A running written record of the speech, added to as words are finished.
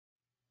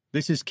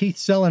This is Keith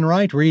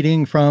Sellenwright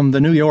reading from the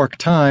New York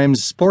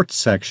Times sports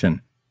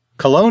section.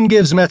 Cologne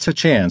gives Mets a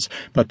chance,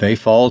 but they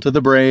fall to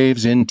the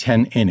Braves in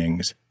 10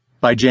 innings.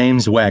 By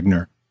James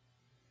Wagner.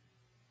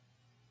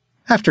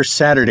 After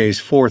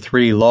Saturday's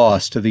 4-3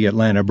 loss to the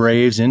Atlanta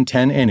Braves in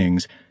 10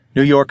 innings,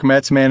 New York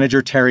Mets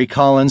manager Terry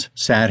Collins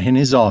sat in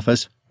his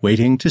office,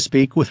 waiting to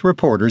speak with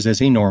reporters as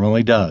he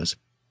normally does.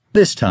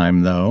 This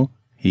time, though,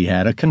 he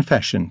had a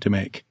confession to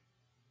make.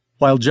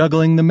 While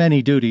juggling the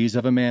many duties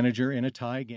of a manager in a tie game,